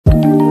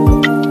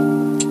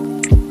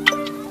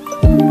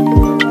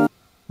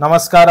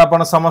नमस्कार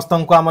आपण समस्त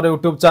को आम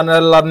यूट्यूब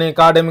चैनल लर्निंग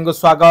अकाडेमी को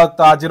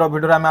स्वागत। आज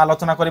वीडियो आम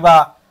आलोचना करवा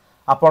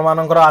आपण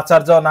मानकर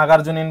आचार्य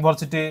Nagarjuna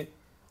university,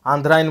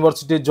 Andhra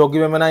university, Jogi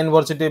Vemana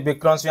university,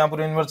 Vikram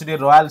Singhpur university,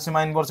 royal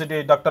Seema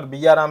university, doctor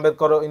B.Ed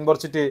Ambedkar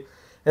university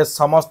A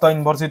समस्त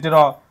यूनिवर्सिटी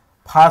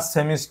फर्स्ट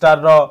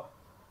सेमिस्टर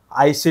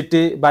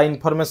ICT बा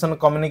इनफॉरमेशन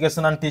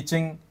कम्युनिकेशन एंड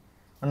टीचिंग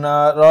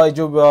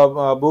जो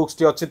बुक्स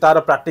टी अच्छी तार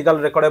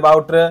प्रैक्टिकल रेकर्ड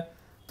अबाउट रे।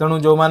 तेणु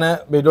जो मैंने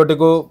वीडियोटी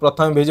को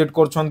प्रथम विजिट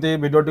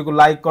कर को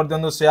लाइक कर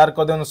दिंतु, शेयर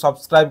कर दिंतु,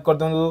 सब्सक्राइब कर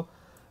दिंतु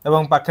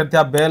एवं पाखे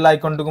थिया बेल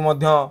आइकन टी को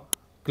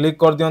क्लिक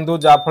कर दिंतु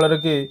जाफल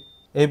कि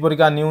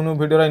यहीपरिका न्यू न्यू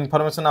वीडियो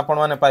इनफॉरमेशन आपण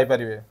मैंने पाई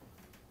परिवे।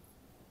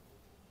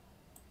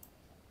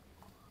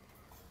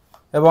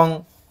 एवं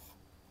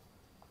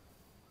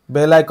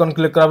बेल आइकन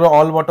क्लिक करा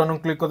ऑल बटन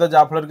क्लिक करदे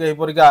जाफल कि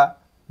यहीपरिका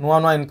नुआ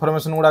नुआ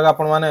इनफॉरमेशन गुड़ाक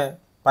आपण मैंने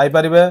पाई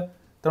परिवे।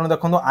 तेणु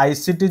देखो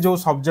ICT जो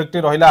सब्जेक्ट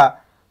रहा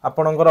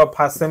आपणकर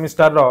फर्स्ट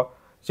सेमिस्टर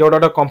से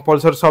गोटे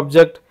कंपलसरी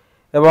सब्जेक्ट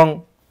एवं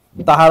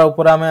ताहार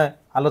ऊपर आम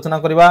आलोचना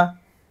करवा।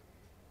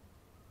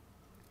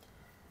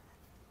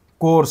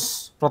 कोर्स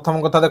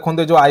प्रथम कथा देखो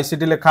जो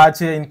ICT लिखा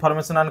अच्छे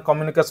information and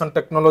communication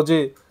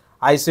technology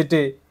ICT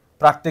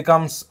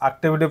प्रैक्टिकम्स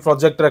activity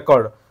project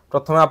record.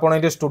 प्रथम आप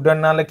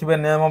स्टूडेंट ना लिखे,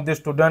 नेम ऑफ द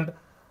स्टूडेंट,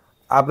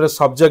 आप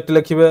सब्जेक्ट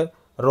लिखे,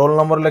 रोल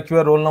नंबर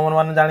लिखे। रोल नंबर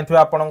मान जानी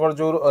आपंकर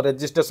जो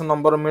रजिस्ट्रेशन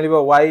नंबर मिल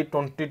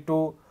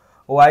Y22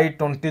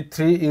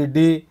 Y23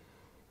 ED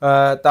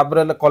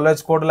तापर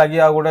कॉलेज कोड लगी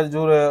आ गोटे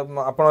जो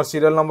आप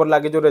सीरियल नंबर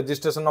लगी जो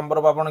रजिस्ट्रेशन नंबर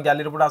आप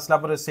गैलरी पर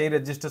आसला से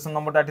रजिस्ट्रेशन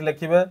नंबर ये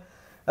लिखे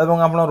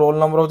और आप रोल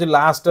नंबर हूँ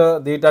लास्ट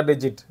दुईटा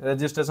digit,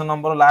 registration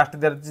number last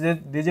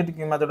digit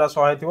कि जो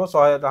 100 थी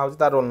 100 हूँ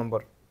तार रोल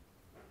नंबर।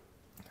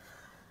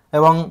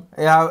 एवं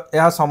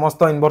यह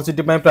समस्त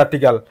यूनिवर्सिटी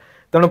प्रैक्टिकल।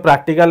 तेणु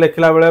प्रैक्टिकल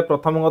लिखला बेले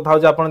प्रथम कथा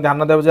हूँ आप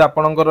ध्यान देवे जो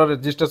आपंकर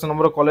रजिस्ट्रेशन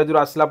नंबर कॉलेज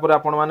आसला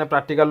आपने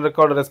प्रैक्टिकल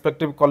रेकॉर्ड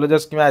रेस्पेक्टिव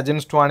कॉलेजेस कि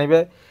एजेंट्स ठू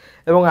आणवे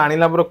एवं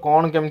आनिला पर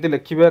कौन केमती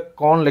लिखिबे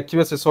कौन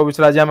लिखिबे से सब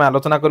विषय आज आम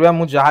आलोचना करबा।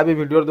 मु जहाँ भी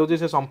वीडियो दूसरी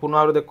से संपूर्ण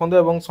भाव देखते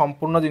एवं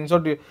संपूर्ण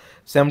जिनस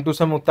सेम टू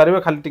सेम उतारे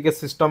खाली टिके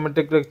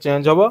सिस्टमेटिक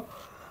चेंज हम।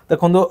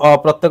 देखो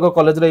प्रत्येक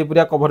कॉलेज रे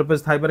एपरिया कवर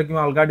पेज थाई पारे कि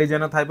अलग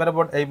डिजाइन थाई पारे,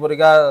 बट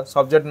एपरिका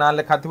सब्जेक्ट ना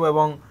लिखा थी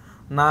एवं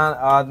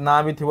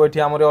ना भी थी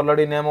ये आम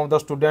already name of the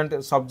student,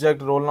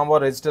 subject, roll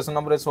number, registration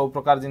number सब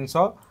प्रकार जिनस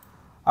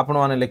आपण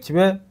मैंने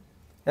लिखिबे।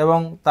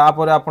 एवं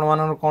तापर आपण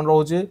मान कौन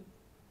रोचे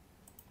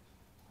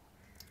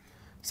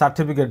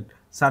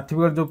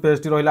सर्टिफिकेट जो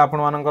पेज टी रहा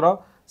आपर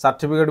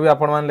सर्टिफिकेट भी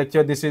आपने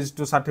लिखे this is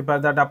to certify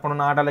that आप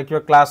नाटा लिखे,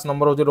 क्लास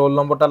नंबर हूँ रोल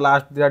नंबर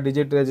लास्ट दिया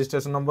डिजिट,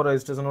 रजिस्ट्रेशन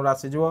नंबर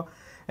आसीजिव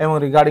एवं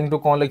रिगार्डिंग टू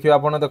कौन लिखे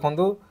आप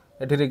देखो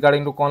ये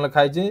रिगार्डिंग टू कौन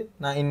लिखाई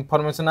ना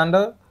information and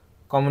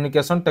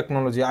communication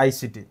technology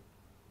ICT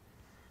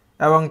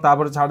एवं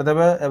तापर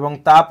छाड़देवे। एवं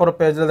तापर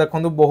पेज रे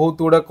देखो बहुत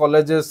गुड़े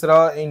कॉलेजेस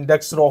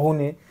इंडेक्स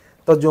रहुनी,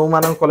 तो जो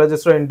मान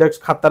कॉलेजेस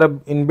इंडेक्स खातार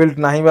इनबिल्ट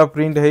नहीं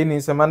प्रिंट है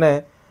से माने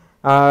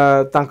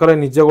तांकर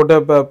निजे गोटे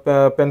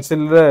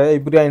पेंसिल रे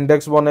एपरिया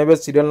इंडेक्स बनइबे,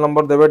 सीरियल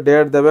नंबर देबे,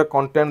 डेट देबे,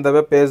 कंटेंट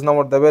देबे, पेज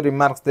नंबर देबे,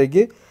 रिमार्क्स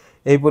देकी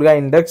एपरिया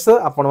इंडेक्स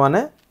आपण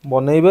माने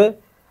बनइबे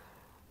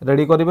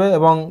रेडी करिवे।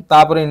 एवं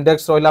तापर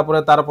इंडेक्स रहिला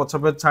परे तार पछ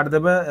पेज छाड़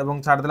देबे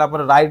एवं छाड़ देला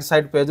परे राइट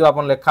साइड पेज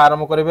आपण लेखा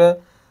आरंभ करिवे।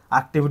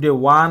 एक्टिविटी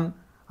 1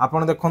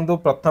 आपण देखंतु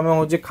प्रथमे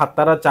होची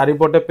खातार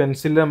चारिपटे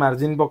पेंसिल रे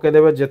मार्जिन पके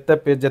देबे, जेते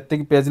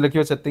पेज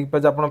लिखिबे सेति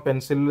पेज आपण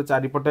पेंसिल रे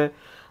चारिपटे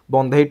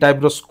बंधई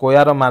टाइप रो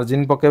स्क्वायर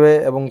मार्जिन पकेबे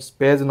एवं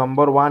पेज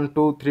नंबर 1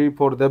 2 3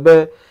 4 देबे।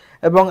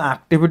 एवं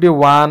एक्टिविटी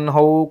 1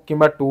 हो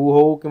किबा 2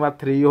 हो किबा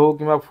 3 हो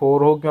किबा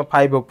 4 हो किबा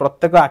 5 हो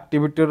प्रत्येक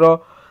एक्टिविटी रो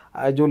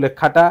जो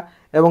लेखाटा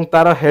एवं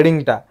तार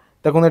हेडिंगटा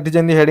देखो ये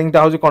जेंदी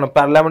हेडिंगटा हो कोन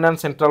पार्लियामेंट एंड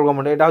सेंट्रल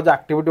गवर्नमेंट एटा हो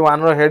एक्टिविटी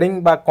 1 रो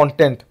हेडिंग बा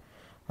कंटेंट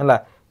हला।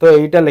 तो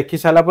एटा लिखि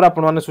साला पर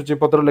आपण माने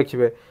सूचीपत्र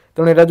लिखिबे।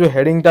 तेणु एटा जो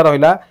हेडिंगटा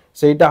रहिला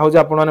सेटा हो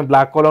आपण माने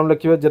ब्लैक कलम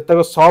लिखिबे,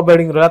 जतक सब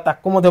हेडिंग रहा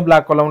ताको मध्ये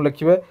ब्लैक कलम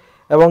लिखिबे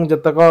एवं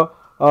जतक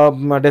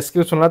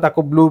डेस्क्रिप्शन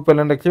ताको ब्लू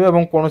पेन लिखिबे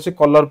एवं कोनोसी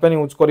कलर पेन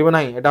यूज करिवे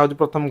नाही। एटा हो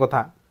प्रथम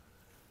कथा।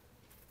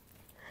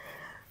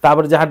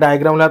 तापर जहाँ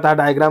डायग्राम ला ता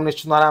डायग्राम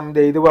निश्चित आम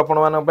दे देबो आपण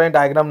मान पय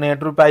डायग्राम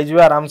नेट रु पाई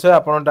जिवे आराम से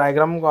आपण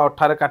डायग्राम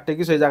अठारे काटी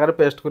कि से जगह रे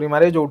पेस्ट करी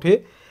मारे जोठी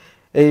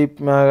ए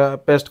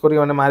पेस्ट करी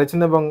माने मारि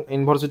छिन एवं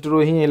यूनिवर्सिटी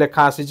रु ही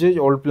लेखा आसी छि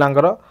ओल्ड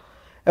प्लांगर।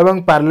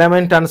 एवं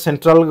पार्लियामेंट एंड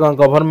सेंट्रल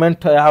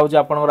गवर्नमेंट या हो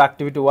आपण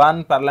activity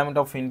 1 parliament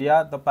of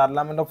India. The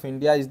parliament of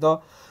India is the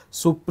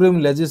supreme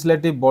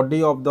legislative body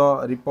of the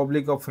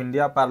Republic of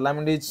India.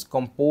 Parliament is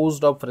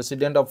composed of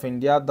President of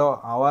India. The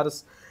hours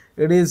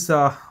it is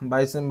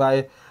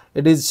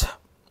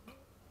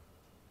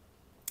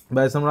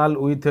bicameral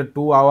with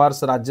 2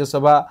 hours. Rajya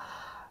Sabha,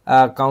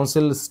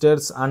 council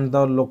states and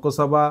the Lok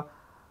Sabha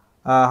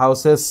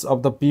houses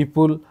of the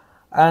people,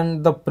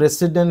 and the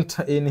president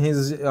in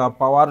his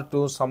power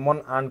to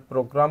summon and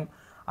program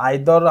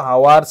either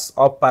hours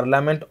of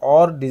parliament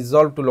or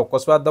dissolve to Lok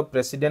Sabha. The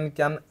president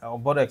can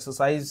over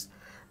exercise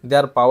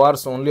their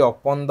powers only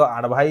upon the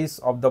advice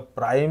of the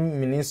prime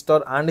minister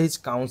and his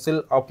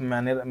council of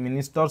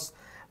ministers.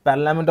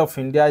 Parliament of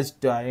India is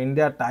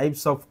India type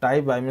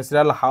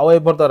ministerial.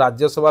 However, the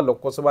Rajya Sabha,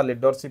 Lok Sabha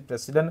leadership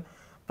president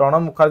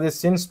Pranab Mukherjee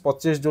since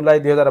 25 July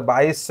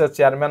 2022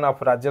 chairman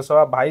of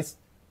Rajya Sabha vice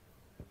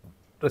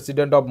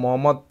president of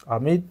Mohammad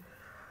Hamid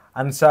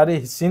Ansari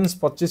since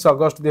 25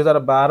 August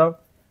 2012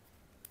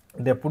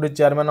 deputy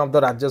chairman of the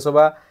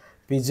Rajya Sabha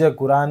PJ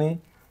Kurani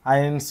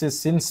INC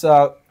since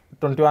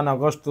 21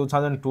 August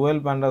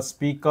 2012 and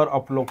Speaker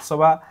of Lok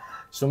Sabha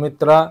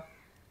Sumitra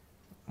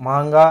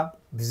Mahanga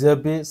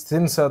BJP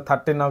since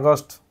 13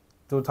 August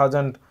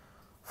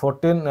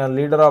 2014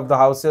 Leader of the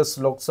Houses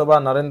Lok Sabha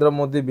Narendra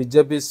Modi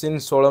BJP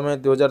since 16 May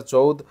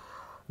 2014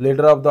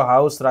 Leader of the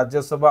House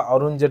Rajya Sabha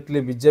Arun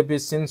Jaitley BJP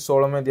since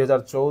 16 May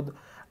 2014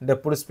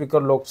 Deputy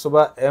Speaker Lok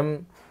Sabha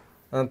M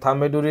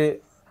Thameduri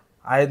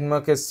आयदम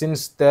के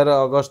since 13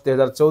 अगस्त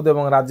 2014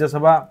 एवं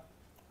Rajya Sabha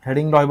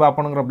heading रहिबा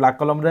आपनकर black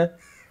कलम रे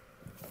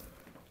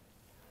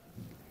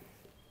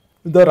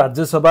the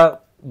Rajya Sabha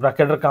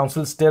bracket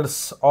council states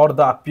और the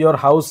appear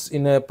house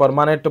in a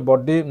permanent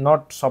body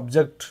not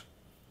subject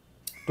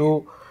to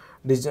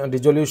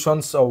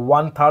डिसोल्यूशंस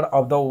 1/3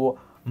 of the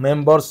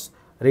members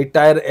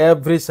retire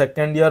every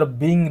second year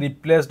being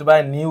replaced by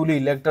newly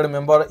elected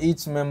member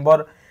each member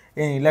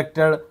is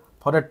elected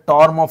for a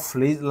term of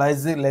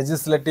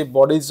legislative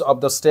bodies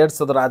of the states.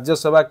 So the Rajya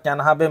Sabha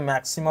can have a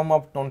maximum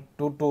of 2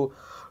 to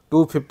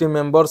 250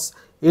 members.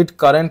 It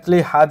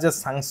currently has a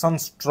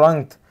sanctioned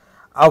strength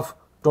of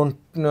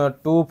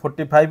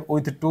 245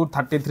 with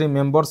 233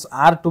 members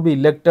are to be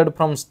elected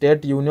from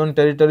state union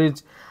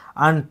territories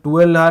and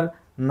 12 are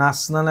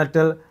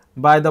national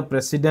by the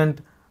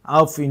President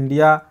of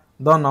India.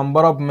 The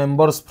number of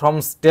members from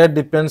state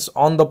depends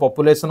on the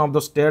population of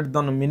the state.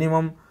 The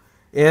minimum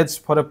age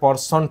for a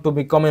person to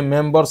become a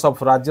members of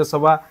Rajya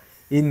Sabha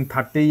in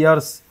 30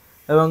 years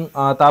एवं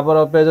तापर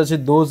page अछि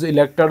those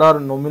elected or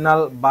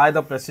nominal by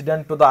the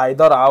president to the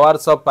either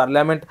hours of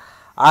parliament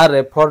are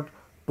referred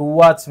to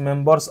as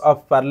members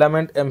of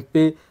parliament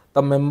MP.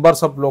 The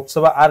members of Lok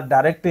Sabha are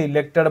directly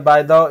elected by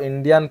the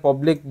Indian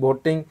public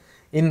voting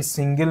in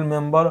single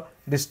member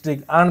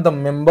district and the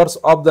members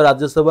of the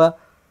Rajya Sabha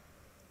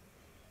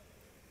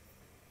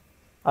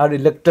are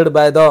elected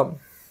by the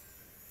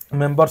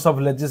members of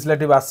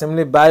legislative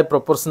assembly by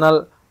proportional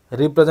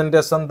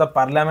representation. The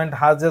parliament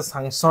has a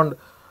sanctioned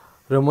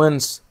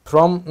remains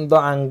from the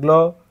Anglo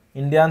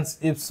Indians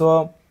if so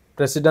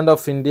President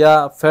of India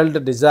felt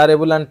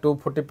desirable and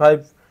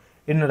 245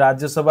 in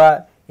Rajya Sabha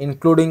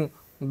including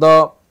the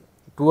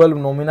 12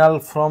 nominal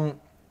from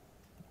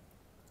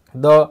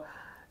the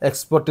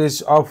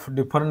expertise of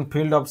different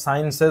field of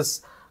sciences,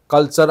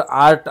 culture,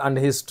 art and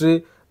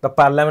history. The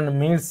parliament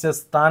meets a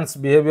stance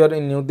behavior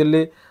in New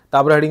Delhi.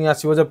 तापर heading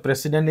आसीबो J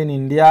president in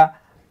India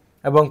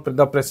एवं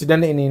the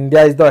president in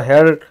India is the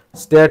head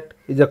state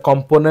is a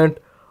component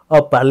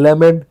of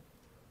parliament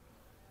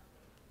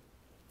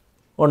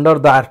under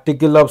the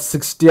article of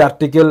 60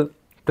 article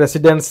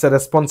presidents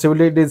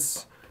responsibility is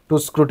to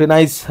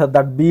scrutinise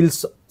that bills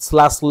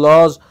slash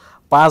laws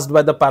passed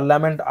by the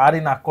parliament are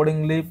in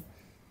accordingly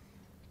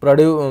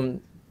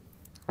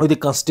with the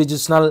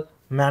constitutional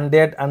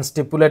mandate and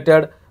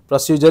stipulated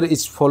procedure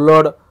is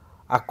followed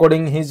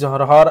according his or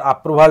her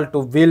approval to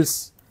bills.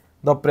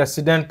 The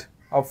President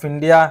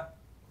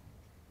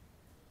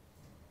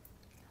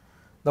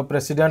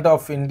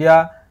of India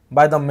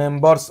by the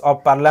members of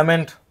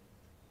Parliament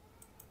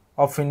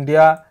of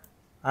India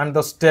and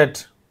the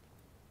state.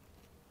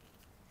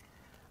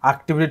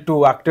 Activity 2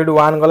 activity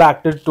 1 गला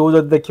activity 2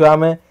 जो देखियो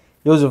हमें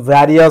use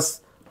various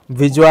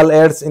visual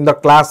aids in the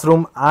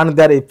classroom and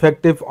they are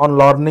effective on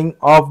learning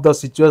of the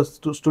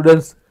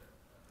students.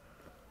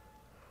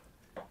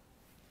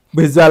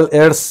 Visual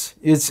aids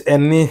is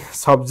any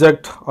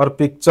subject or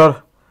picture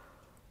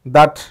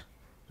that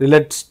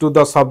relates to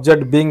the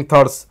subject being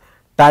taught.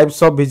 Types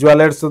of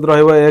visual aids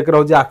रहिबो एक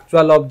रहउजी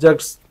actual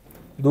objects,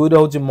 दुई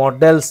रहउजी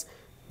models,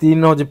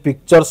 तीन रहउजी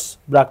pictures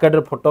bracket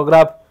रे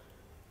photograph,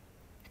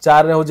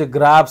 चार रहउजी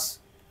graphs,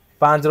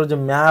 पांच रहउजी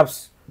maps,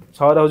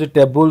 छह रहउजी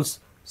tables,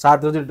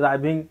 सात रहउजी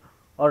driving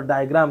और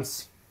diagrams.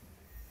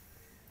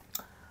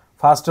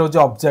 First रहउजी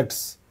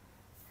objects.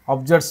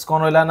 Objects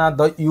कौन होला ना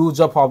the use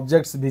of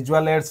objects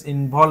visual aids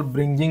involve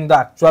bringing the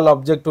actual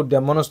object to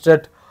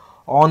demonstrate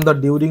on the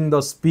during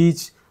the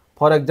speech.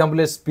 For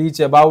example, a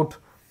speech about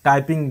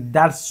typing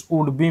that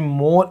would be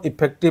more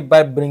effective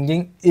by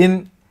bringing in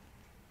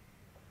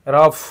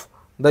rough.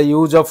 The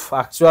use of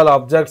actual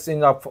objects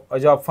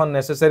is often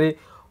necessary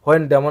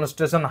when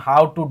demonstration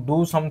how to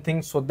do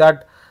something so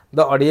that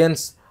the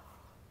audience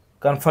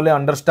can fully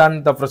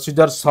understand the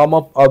procedure. Some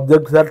of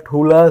objects that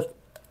tools are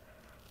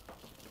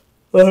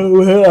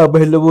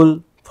available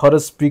for a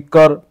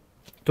speaker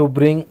to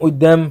bring with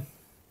them.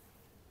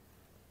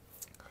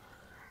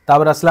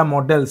 तापर असला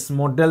models.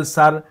 Models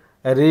are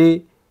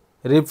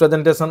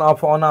representation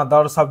of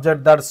another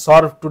subject that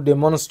serve to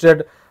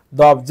demonstrate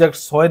the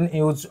objects when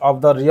use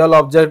of the real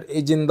object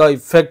is in the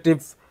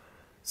effective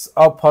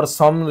for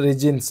some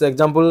reasons.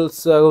 Example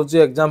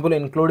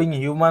including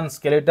human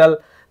skeletal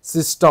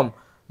system,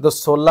 the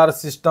solar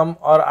system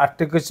or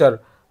architecture.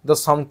 The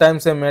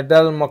sometimes a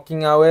medal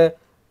mocking away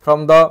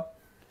from the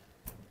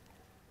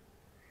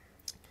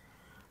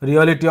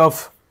reality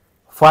of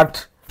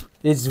what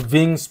is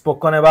being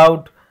spoken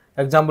about.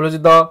 Example is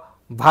the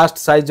vast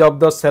size of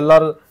the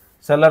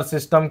cellular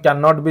system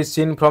cannot be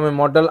seen from a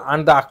model,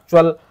 and the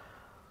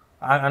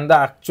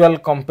actual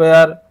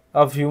compare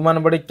of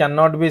human body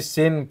cannot be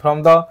seen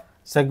from the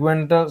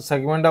segment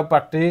of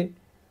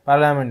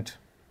parliament.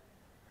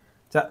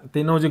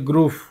 तीन हूँ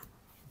group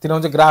तीन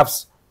हूँ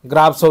graphs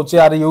graphs होचे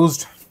are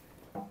used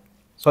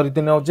sorry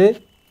तीन हूँ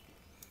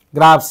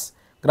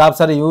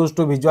graphs are used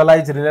to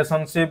visualize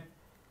relationship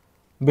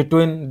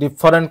between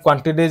different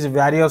quantities,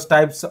 various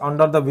types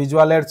under the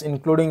visual aids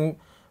including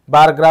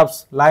bar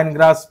graphs, line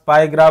graphs,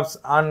 pie graphs,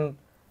 and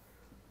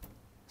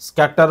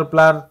scatter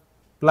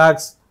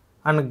plots.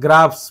 And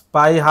graphs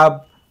pie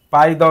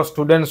the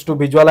students to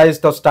visualize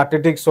the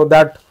statistics so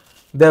that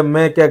they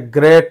make a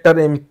greater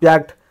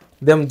impact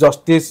them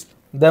justice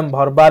them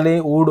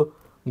verbally. Would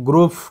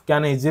group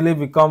can easily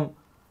become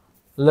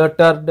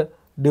lettered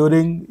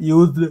during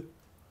used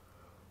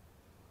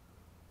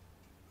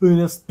in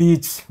a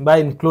speech by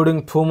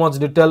including too much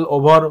detail,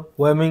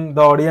 overwhelming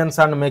the audience,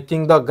 and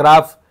making the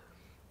graph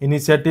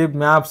initiative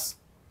maps.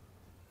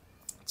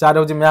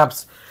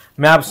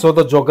 Maps so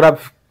the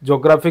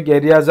geographic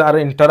areas are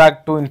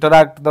interact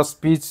the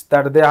speech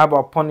that they have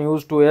often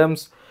used to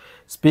aims.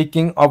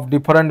 Speaking of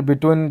different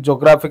between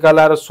geographical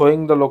are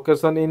showing the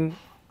location in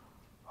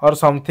or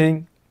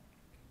something.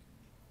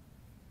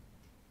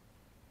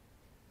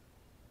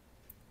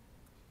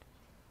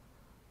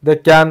 They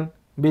can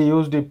be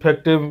used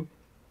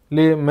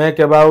effectively make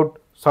about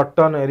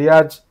certain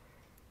areas.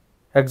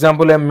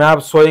 Example, a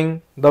map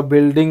showing the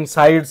building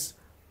sites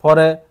for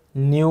a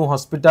new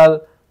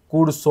hospital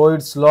could show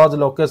its large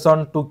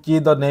location to key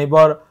the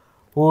neighborhood,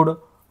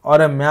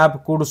 or a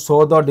map could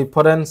show the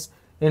difference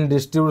in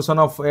distribution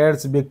of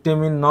AIDS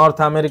victim in North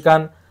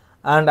American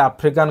and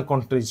African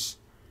countries.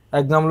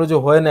 Example is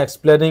when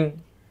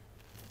explaining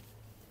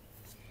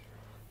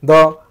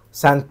the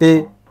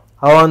Santi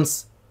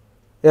Havans,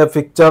 a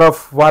picture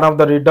of one of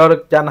the reader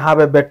can have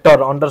a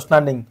better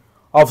understanding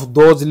of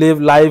those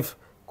live life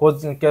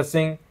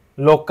casing.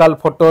 Local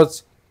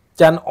photos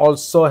can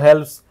also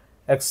help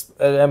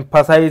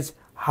emphasize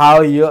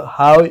how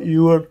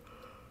your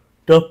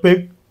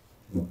topic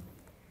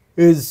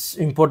is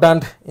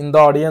important in the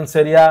audience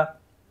area.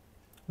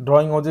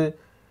 Drawing or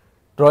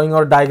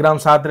diagram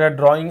साथ रे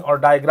drawing or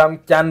diagram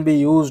can be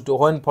used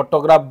when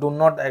photograph do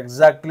not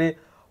exactly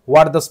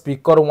what the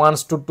speaker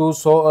wants to do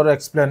show or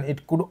explain.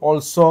 It could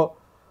also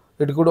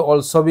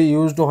be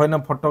used when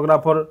a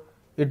photographer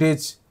it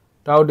is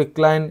tau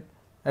decline.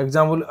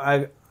 Example,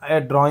 a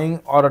drawing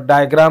or a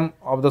diagram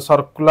of the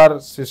circular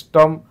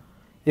system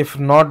if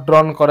not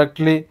drawn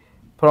correctly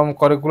from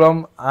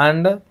curriculum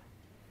and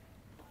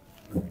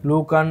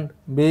look and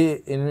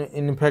be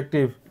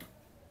ineffective.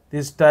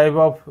 This type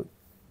of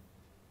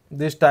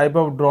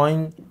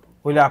drawing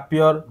will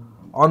appear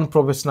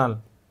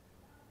unprofessional.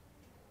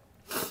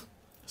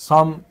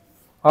 Some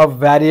of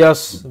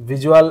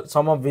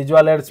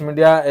visual aids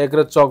media एक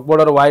रे chalkboard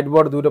और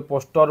whiteboard, दुई रे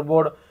poster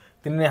board,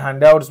 तीन रे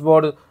handouts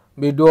board,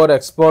 video और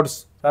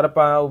exports तार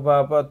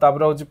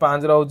तापर होची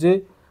पांच रे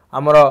होची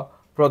हमर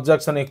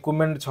projection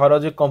equipment, छह रे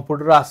होची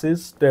computer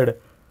assisted.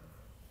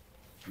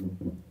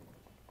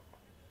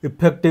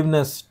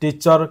 Effectiveness,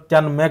 teacher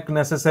can make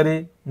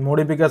necessary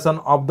modification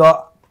of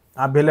the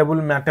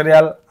available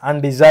material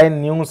and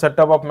design new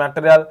setup of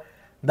material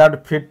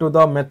that fit to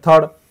the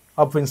method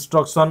of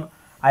instruction.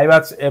 I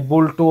was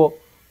able to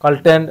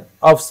attend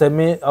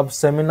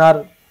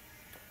seminar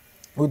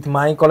with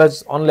my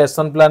college on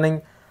lesson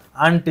planning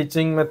and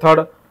teaching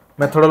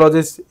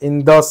methodologies.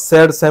 In the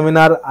said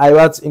seminar, I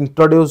was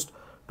introduced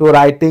to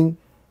writing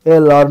a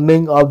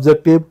learning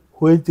objective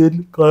which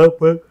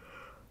incorporates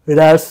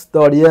the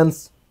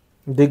audience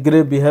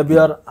degree,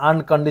 behavior,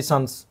 and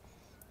conditions.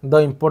 The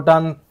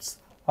importance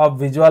of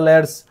visual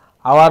aids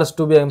hours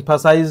to be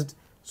emphasized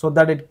so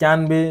that it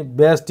can be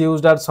best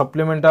used as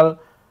supplemental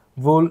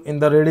tool in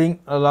the reading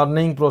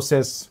learning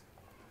process.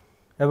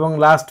 एवं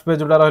last page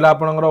जोटा रहा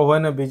आपनकर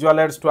when visual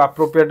aids to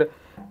appropriate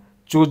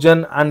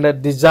chosen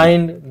and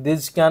designed,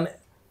 these can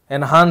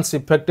enhance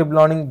effective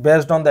learning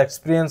based on the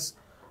experience.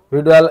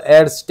 Visual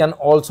aids can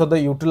also be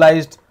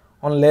utilized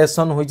on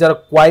lessons which are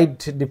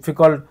quite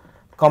difficult,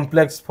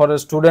 complex for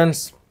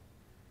students.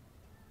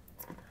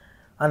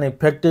 An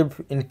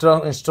effective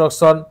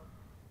instruction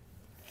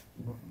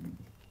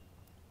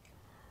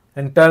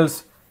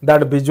entails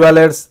that visual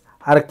aids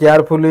are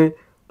carefully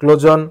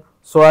chosen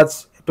so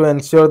as to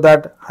ensure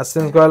that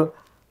essential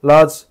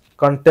large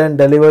content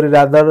delivery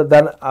rather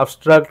than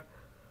abstract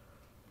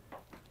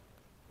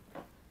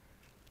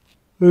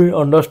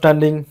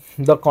understanding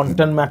the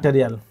content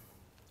material.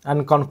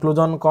 And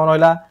conclusion कौन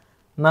होइला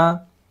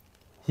ना,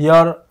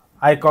 here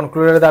I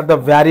concluded that the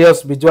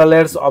various visual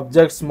aids,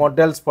 objects,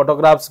 models,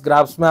 photographs,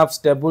 graphs, maps,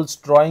 tables,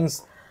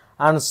 drawings,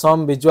 and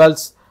some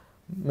visuals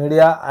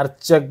media are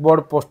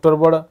checkboard, poster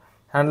board,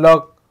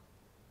 handlock,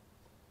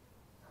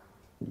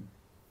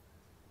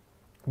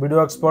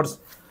 video experts,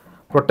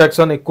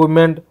 protection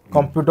equipment,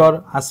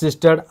 computer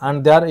assisted,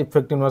 and their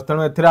effectiveness.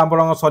 तेणु एथिरे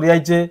आपण सरी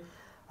आइचे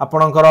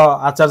आपणकर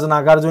आचार्य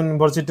Nagarjuna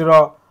university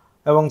रो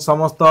एवं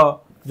समस्त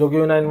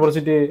जोगिना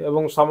university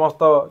एवं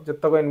समस्त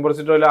जितक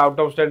university रहा out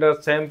of state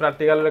same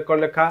practical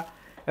record लेखा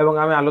एवं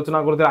आम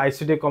आलोचना करते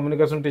आईसीटी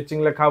कम्युनिकेशन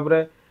टीचिंग लेखा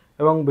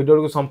एवं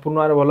वीडियो को संपूर्ण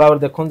भाव भल भाव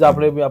देखुन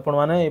जहाँफल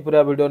आपने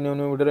पूरा video new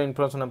new video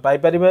information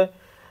Piper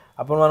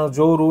आपण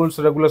जो रूल्स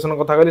रेगुलेशन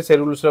कथा कहली से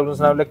रूल्स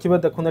रेगुलेशन लिखिए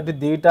देखुन ये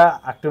दुईटा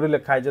आक्टिविटी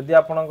लिखाए जदि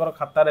आपंकर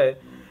खातार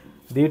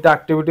दुईटा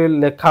आक्टिविटी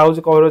लिखा हो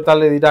कवर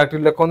ताले दुईटा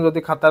आक्टिविटी लिखुन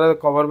जदि खातार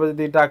कवर पे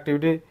दुईटा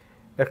आक्टिविटी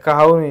लिखा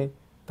होनी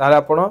ताले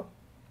आपण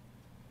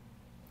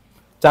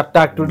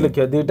चार्टा आक्टिविटी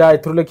लिखिए दुईटा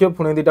एथुर लिखिए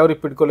पुणी दुईटा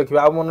रिपीट कर लिखिए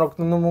आ मन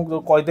रखते मुझे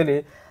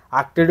कही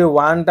आक्टिविटी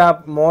 1 टा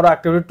मोर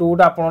आक्टिविटी 2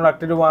 टा आपन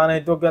आक्टिविटी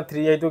 1 हो क्या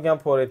 3 हो क्या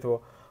 4 हो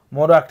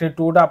मोर आक्टिविटी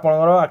 2 टा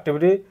आपन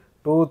आक्टिविटी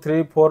 2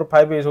 3 4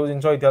 5 ये सब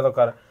जिन होता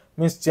दरकार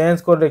मीन्स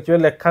चेंज कर देखिए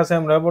लेखा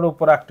सेम रहा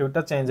ऊपर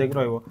आक्टिविटी चेंज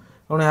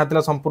होना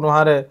यहाँ संपूर्ण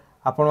भाव में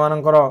आपण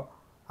मानकर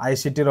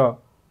आईसीटी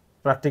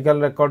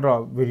प्रैक्टिकल रेकर्ड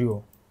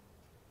वीडियो।